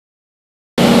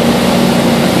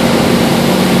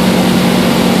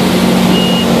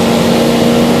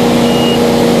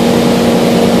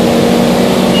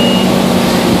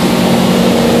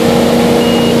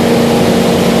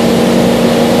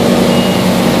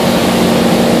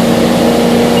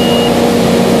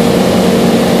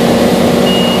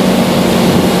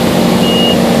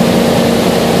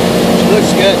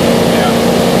good. Yeah.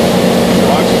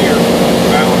 Watch here.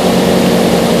 Balance.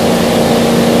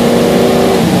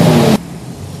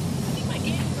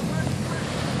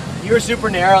 You were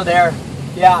super narrow there.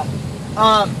 Yeah.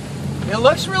 It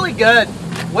looks really good.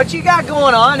 What you got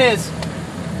going on is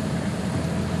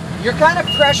you're kind of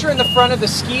pressuring the front of the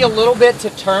ski a little bit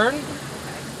to turn,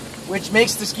 which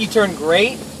makes the ski turn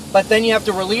great, but then you have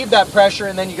to relieve that pressure,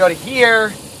 and then you go to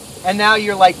here, and now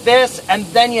you're like this, and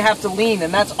then you have to lean,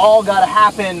 and that's all got to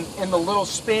happen in the little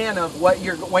span of when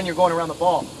you're going around the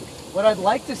ball. What I'd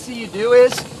like to see you do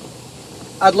is,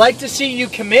 I'd like to see you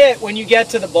commit when you get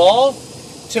to the ball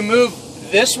to move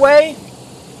this way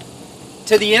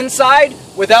to the inside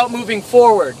without moving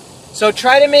forward. So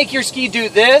try to make your ski do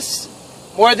this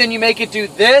more than you make it do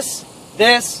this,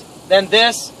 this, then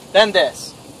this, then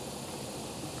this.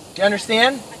 Do you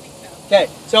understand? I think so. Okay,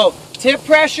 so tip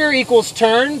pressure equals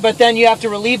turn, but then you have to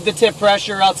relieve the tip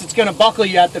pressure or else it's going to buckle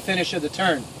you at the finish of the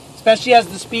turn, especially as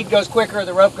the speed goes quicker or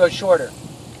the rope goes shorter.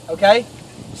 Okay?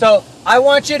 So I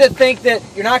want you to think that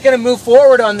you're not going to move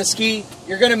forward on the ski.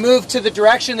 You're going to move to the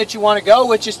direction that you want to go,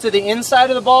 which is to the inside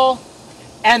of the ball,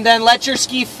 and then let your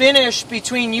ski finish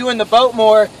between you and the boat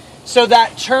more so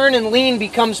that turn and lean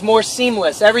becomes more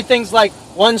seamless. Everything's like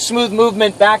one smooth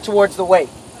movement back towards the wake.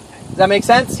 Okay. Does that make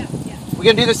sense? Yeah. Yeah. We're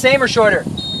going to do the same or shorter?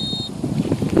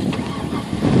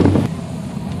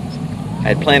 I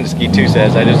had planned to ski 2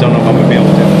 sets. I just don't know if I'm going to be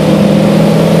able to.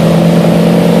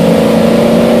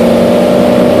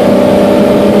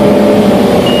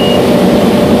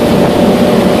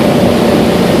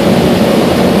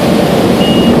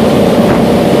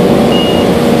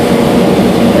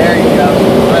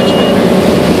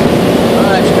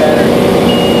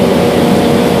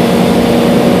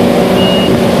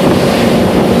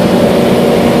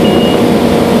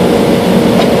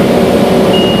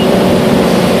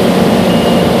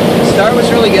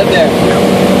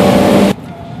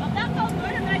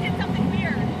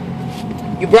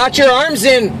 Brought your arms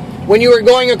in when you were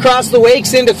going across the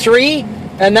wakes into 3,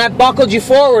 and that buckled you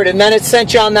forward, and then it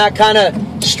sent you on that kind of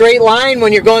straight line.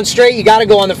 When you're going straight, you got to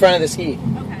go on the front of the ski.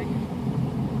 Okay.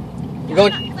 You're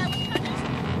going. Imagine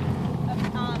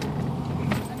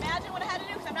what I had to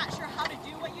do, because I'm not sure how to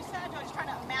do what you said. I was just trying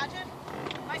to imagine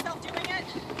myself doing it.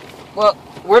 Well,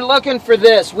 we're looking for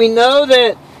this. We know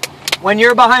that when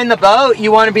you're behind the boat,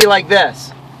 you want to be like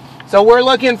this. So we're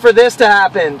looking for this to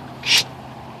happen.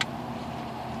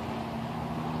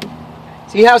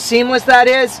 See how seamless that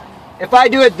is? If I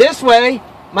do it this way,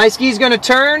 my ski's going to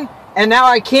turn, and now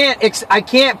I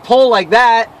can't pull like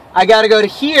that. I got to go to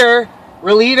here,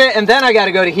 relieve it, and then I got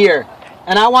to go to here.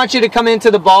 And I want you to come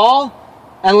into the ball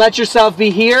and let yourself be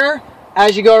here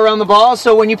as you go around the ball.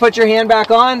 So when you put your hand back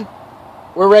on,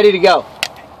 we're ready to go.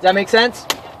 Does that make sense?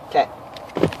 Okay.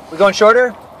 We going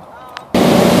shorter?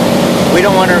 We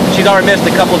don't want her. She's already missed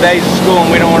a couple of days of school,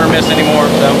 and we don't want her to miss anymore.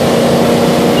 So.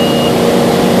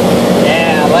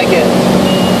 I like it.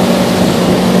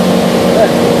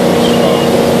 Good.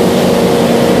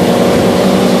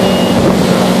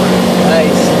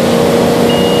 Nice.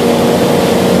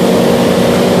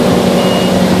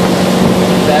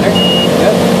 Better?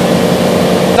 Good.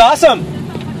 It's awesome.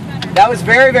 That was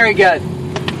very, very good.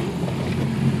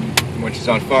 When she's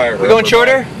on fire. We going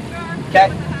shorter? Okay.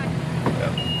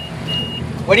 Yeah.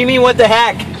 What do you mean, what the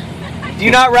heck? Do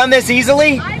you not run this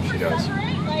easily? She does.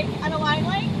 On a line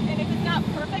length, and if it's not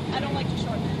perfect, I don't like to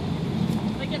shorten it.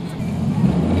 Like it's...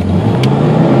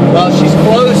 Well, she's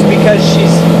close because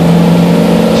she's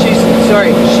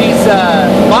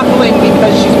buckling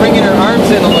because she's bringing her arms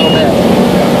in a little bit.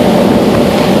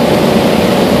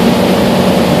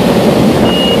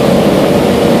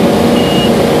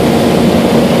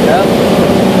 Yep.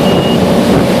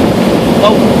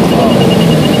 Oh.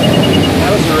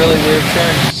 That was a really weird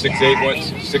turn.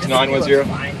 6'9",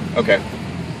 1'0". Okay.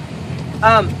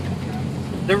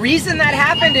 The reason that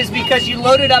happened is because you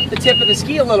loaded up the tip of the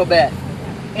ski a little bit.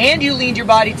 And you leaned your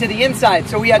body to the inside.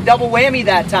 So we had double whammy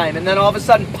that time. And then all of a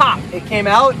sudden, pop, it came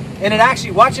out. And it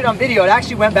actually, watch it on video, it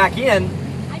actually went back in.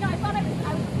 I know, I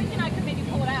was thinking I could maybe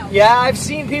pull it out. Yeah, I've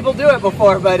seen people do it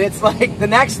before, but it's like the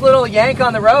next little yank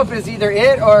on the rope is either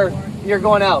it or you're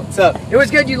going out. So it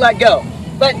was good you let go.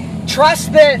 But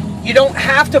trust that you don't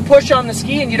have to push on the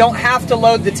ski and you don't have to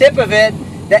load the tip of it.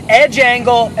 The edge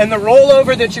angle and the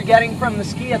rollover that you're getting from the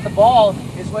ski at the ball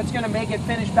is what's going to make it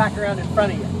finish back around in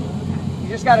front of you. You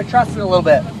just got to trust it a little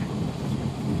bit.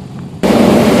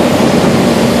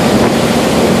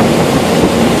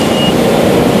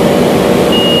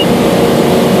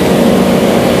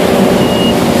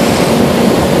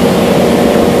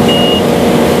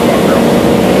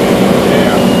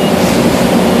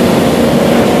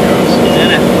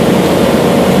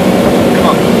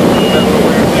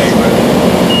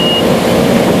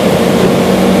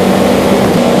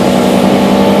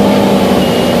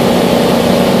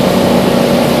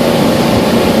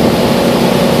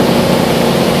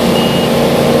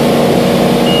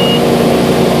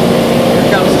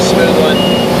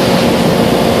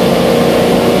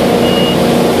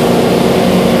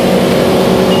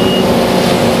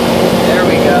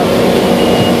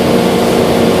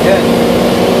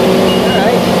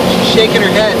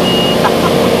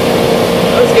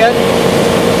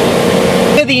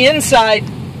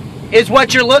 is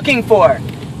what you're looking for.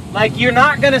 Like, you're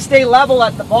not going to stay level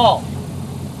at the ball.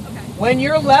 Okay. When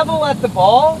you're level at the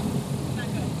ball, Not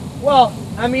good. well,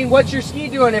 I mean, what's your ski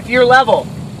doing if you're level?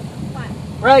 Flat.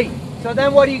 Right. So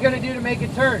then what are you going to do to make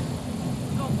it turn?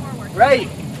 Go forward. Right.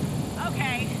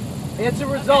 Okay. It's a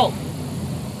result.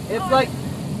 It's like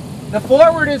the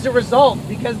forward is a result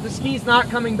because the ski's not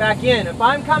coming back in. If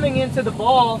I'm coming into the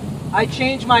ball, I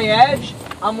change my edge.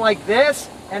 I'm like this,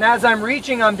 and as I'm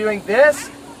reaching, I'm doing this.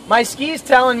 My ski's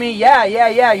telling me, yeah,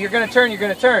 you're going to turn, you're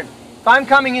going to turn. If I'm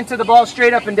coming into the ball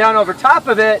straight up and down over top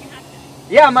of it,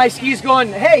 yeah, my ski's going,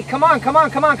 hey, come on, come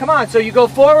on, come on, come on. So you go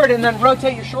forward and then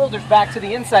rotate your shoulders back to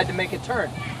the inside to make it turn.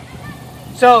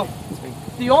 So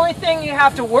the only thing you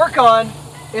have to work on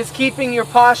is keeping your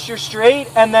posture straight,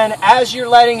 and then as you're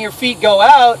letting your feet go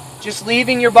out, just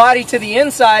leaving your body to the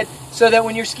inside so that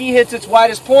when your ski hits its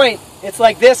widest point, it's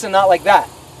like this and not like that.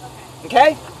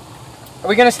 Okay? Are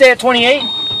we going to stay at 28?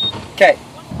 Okay.